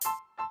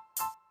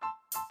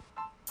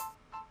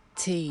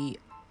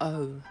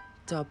T.O.W.I.A.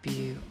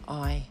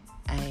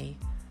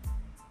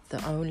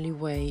 The only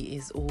way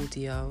is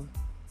audio,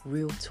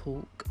 real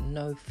talk,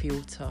 no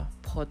filter,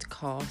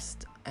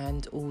 podcast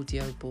and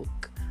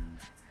audiobook.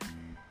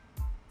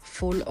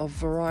 Full of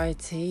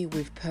variety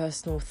with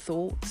personal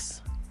thoughts,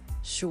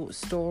 short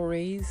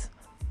stories,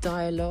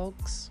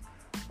 dialogues,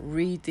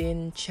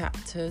 reading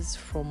chapters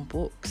from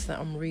books that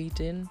I'm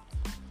reading,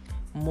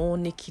 more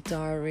Nikki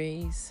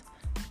diaries,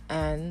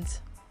 and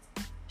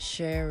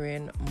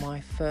sharing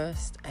my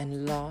first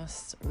and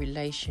last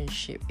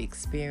relationship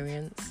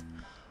experience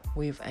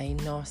with a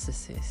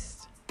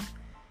narcissist.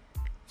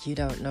 You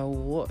don't know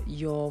what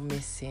you're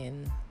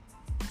missing,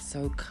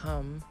 so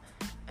come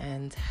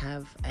and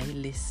have a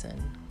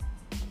listen.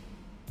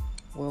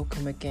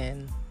 Welcome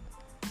again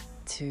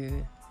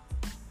to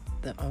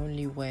The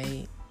Only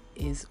Way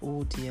is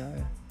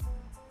Audio.